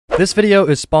This video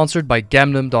is sponsored by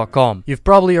Gamnum.com. You've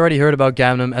probably already heard about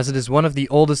Gamnum as it is one of the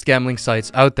oldest gambling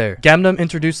sites out there. Gamnum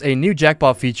introduced a new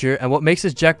jackpot feature, and what makes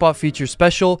this jackpot feature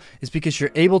special is because you're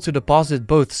able to deposit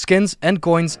both skins and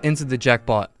coins into the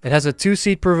jackpot. It has a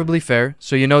 2-seed provably fair,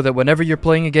 so you know that whenever you're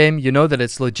playing a game, you know that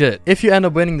it's legit. If you end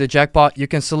up winning the jackpot, you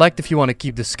can select if you want to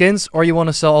keep the skins or you want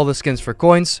to sell all the skins for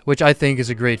coins, which I think is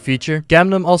a great feature.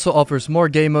 Gamnum also offers more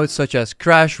game modes such as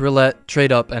Crash, Roulette,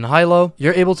 Trade Up, and High-Low.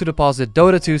 You're able to deposit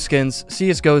Dota 2 skins,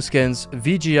 CSGO skins,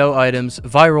 VGO items,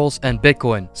 virals, and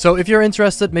Bitcoin. So if you're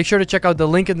interested, make sure to check out the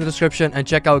link in the description and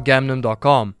check out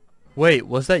Gamnum.com. Wait,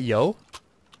 was that Yo?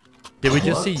 Did we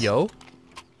just see Yo?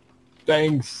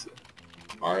 Thanks,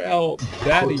 RL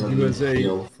Daddy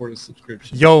USA for the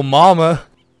subscription. Yo, mama.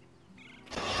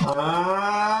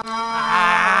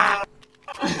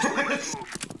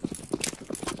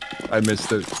 I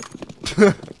missed it.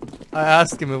 I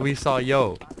asked him if we saw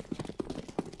Yo.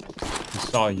 You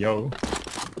saw Yo.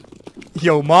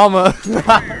 Yo, mama.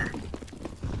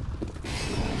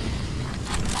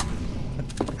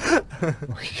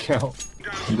 Yo.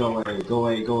 Go away, go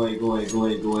away, go away, go away, go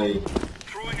away, go away.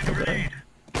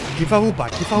 Give a upa.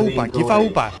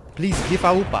 Please, give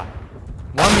a upa.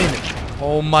 1 minute.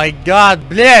 Oh my god,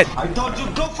 блядь! I told you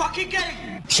go fucking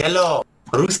game! Hello,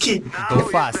 русский? Go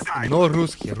fast. No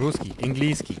русский,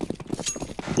 английский.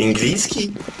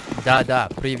 Английский? Да,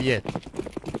 привет.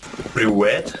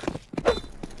 Привет.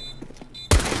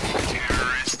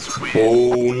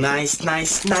 Oh, nice,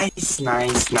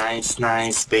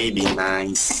 baby,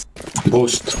 nice.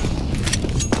 Boost.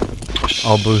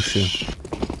 I'll boost you.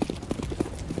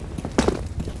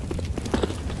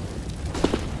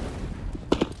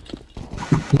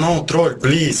 No, troll,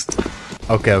 please.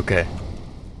 Okay.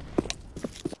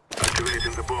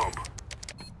 Activating the bomb.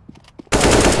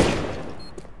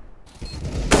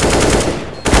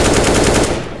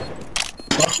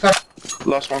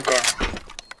 Last one car.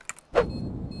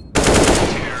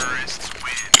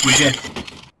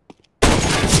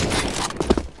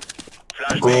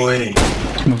 Go away.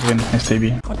 Move in,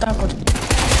 STB. Вот так вот.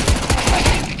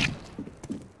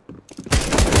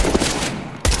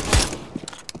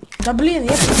 Да блин,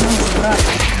 я не могу, брат.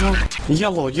 Ну.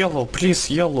 Yellow, please,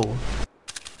 yellow.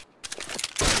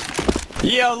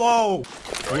 Yellow!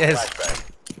 Yes.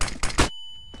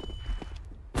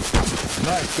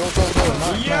 Nice, go.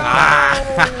 Nice,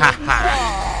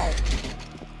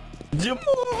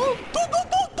 Димон!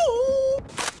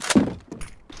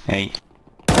 Hey.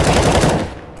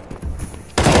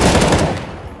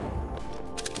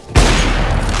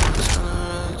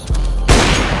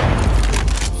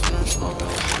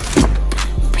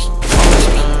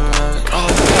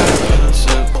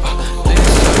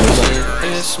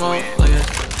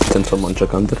 Ten someone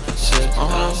check under.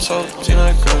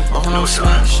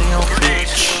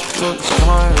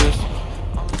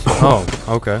 Oh,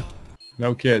 okay.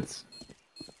 No kids.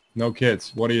 No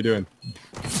kids. What are you doing?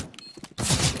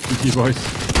 GG boys.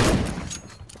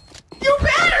 You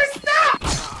better stop!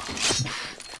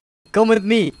 Come with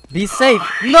me. Be safe.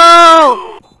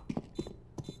 No!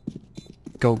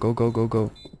 Go.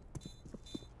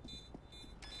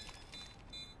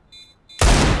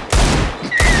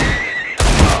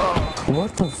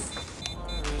 What the f?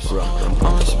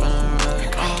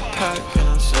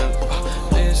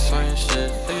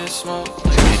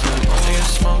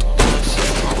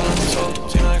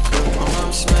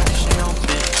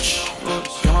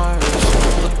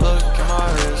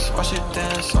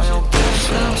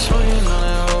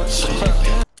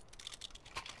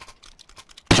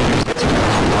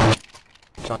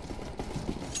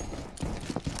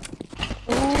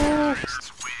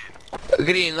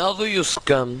 Green, how do you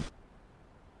scam?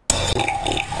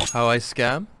 How I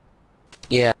scam?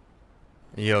 Yeah.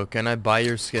 Yo, can I buy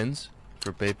your skins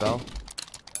for PayPal?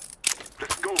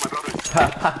 Let's go, my brother.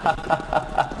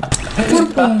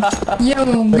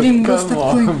 Yo, блин, просто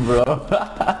такой. Bro.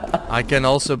 I can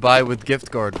also buy with gift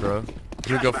card, bro.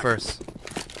 You go first.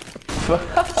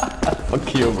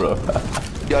 Fuck you, bro.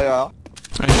 Yeah.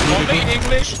 Only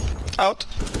English. Out.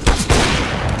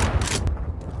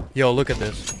 Yo, look at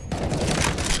this.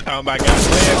 Oh my god.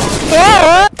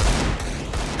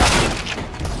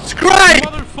 Scribe!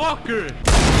 Motherfucker!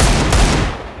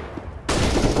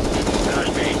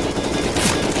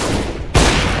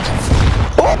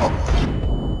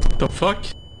 The fuck?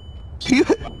 You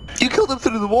killed him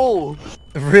through the wall!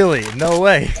 Really? No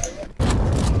way.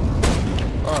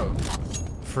 Oh.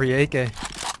 Free AK.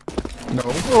 No.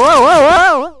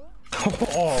 Whoa!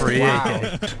 Oh, Free wow.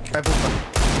 AK.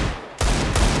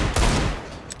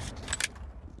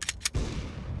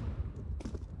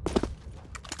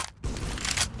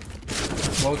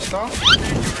 Load stuff?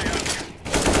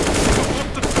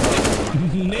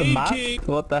 Naked.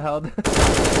 What the hell?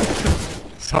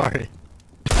 Sorry.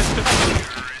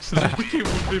 He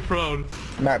would be proud.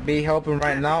 Matt B, helping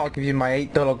right now. I'll give you my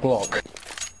 $8 Glock.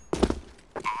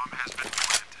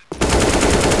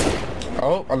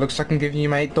 Oh, it looks like I'm giving you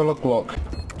my $8 Glock.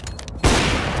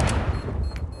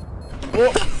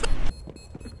 Oh!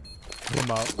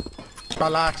 Come out. It's my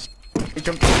last. He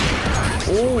jumped.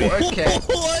 Oh, okay.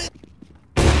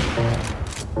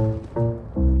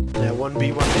 Yeah,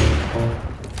 1B, 1B.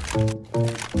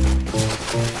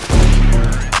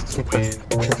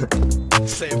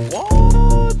 Say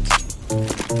what?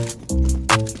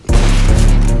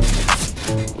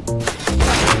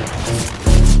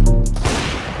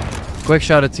 Quick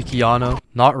shout out to Keanu,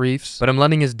 not Reefs, but I'm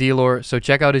lending his D-lore, so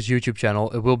check out his YouTube channel.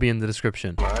 It will be in the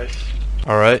description. Nice.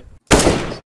 Alright.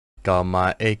 Got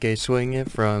my AK swinging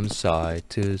from side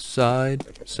to side,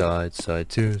 side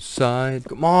to side.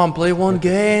 Come on, play one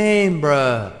game,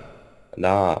 bruh.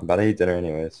 Nah, I'm about to eat dinner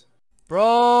anyways.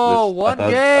 Bro, one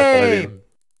game.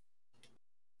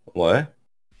 What?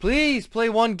 Please, play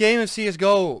one game of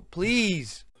CSGO.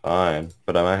 Please. Fine,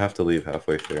 but I might have to leave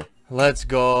halfway through. Let's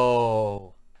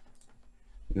go.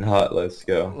 Not let's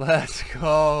go. Let's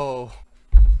go.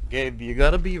 Gabe, you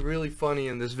gotta be really funny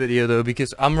in this video though,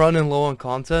 because I'm running low on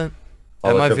content.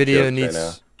 I'll And my look up video jokes needs...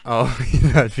 right Oh,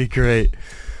 that'd be great.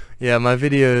 Yeah, my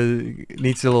video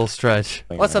needs a little stretch.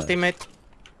 Like What's up, that. teammate?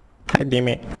 Hi,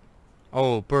 teammate.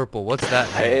 Oh, purple. What's that?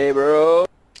 Hey, bro.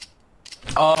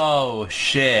 Oh,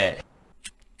 shit.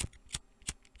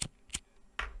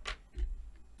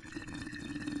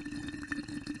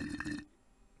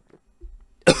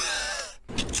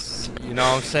 You know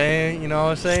what I'm saying? You know what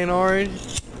I'm saying,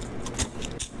 Orange?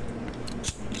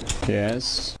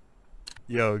 Yes.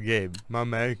 Yo, Gabe, my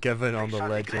man Kevin on the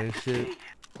ledge and shit.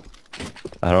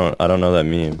 I don't know that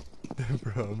meme.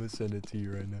 Bro, I'm gonna send it to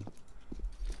you right now.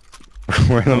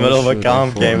 We're in the middle of a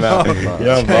comp game out. You're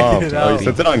Check involved. it Oh, you out.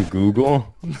 sent it on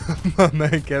Google? My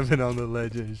man Kevin on the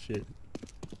ledge and shit.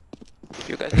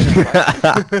 You guys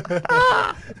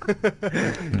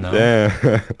No.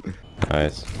 Damn.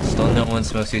 Nice. Still no one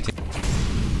smokes you too.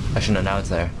 I shouldn't know now it's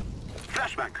there.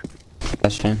 Flashback.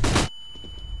 Question.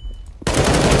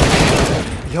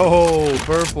 Yo,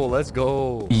 purple, let's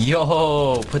go.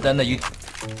 Yo, put that in the YouTube.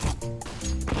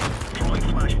 Throwing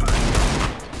flashback.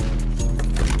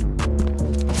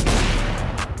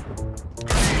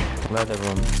 Let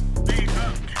everyone. Being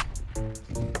out.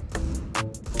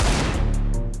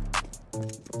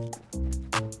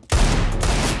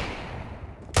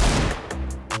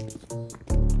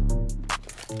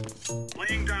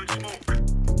 Laying down smoke.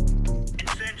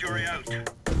 Incendiary out.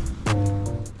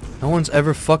 No one's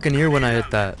ever fucking here when I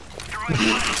hit that. Throwing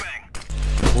flashbang.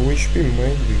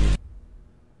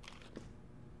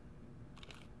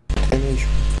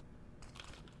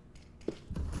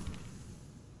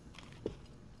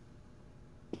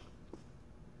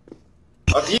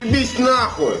 Отъебись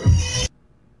нахуй!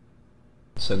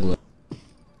 Согласен.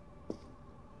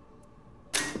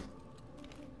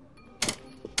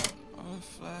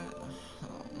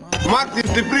 Мартин,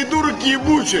 ты придурок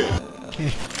ебучий!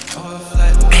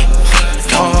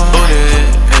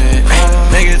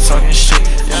 Nigga talking shit,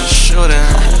 shooting.